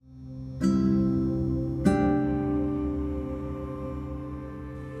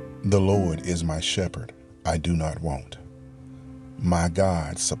The Lord is my shepherd, I do not want. My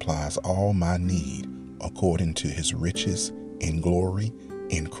God supplies all my need according to his riches in glory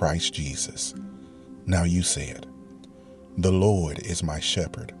in Christ Jesus. Now you say it. The Lord is my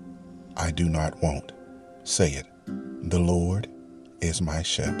shepherd, I do not want. Say it. The Lord is my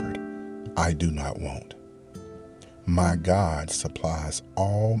shepherd, I do not want. My God supplies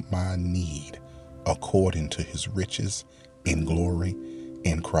all my need according to his riches in glory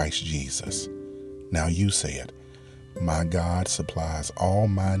in Christ Jesus. Now you say it. My God supplies all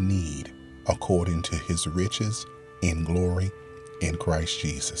my need according to his riches in glory in Christ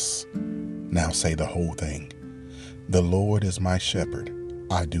Jesus. Now say the whole thing. The Lord is my shepherd,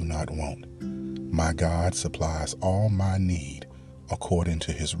 I do not want. My God supplies all my need according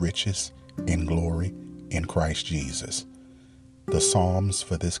to his riches in glory in Christ Jesus. The Psalms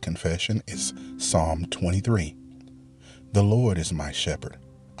for this confession is Psalm 23. The Lord is my shepherd,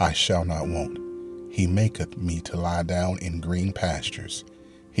 I shall not want. He maketh me to lie down in green pastures.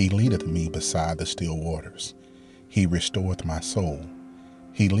 He leadeth me beside the still waters. He restoreth my soul.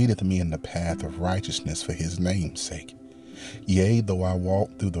 He leadeth me in the path of righteousness for his name's sake. Yea, though I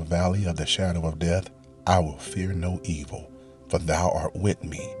walk through the valley of the shadow of death, I will fear no evil, for thou art with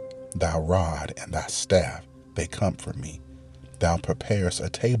me. Thy rod and thy staff, they comfort me. Thou preparest a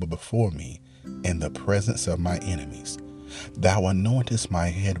table before me in the presence of my enemies. Thou anointest my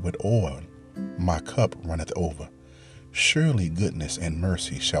head with oil, my cup runneth over. Surely goodness and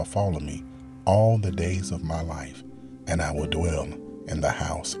mercy shall follow me all the days of my life, and I will dwell in the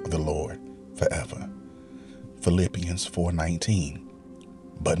house of the Lord forever. Philippians 4:19.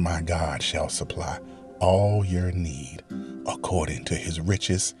 But my God shall supply all your need according to his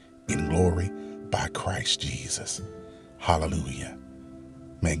riches in glory by Christ Jesus. Hallelujah.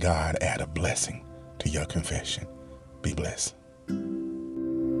 May God add a blessing to your confession. Be blessed.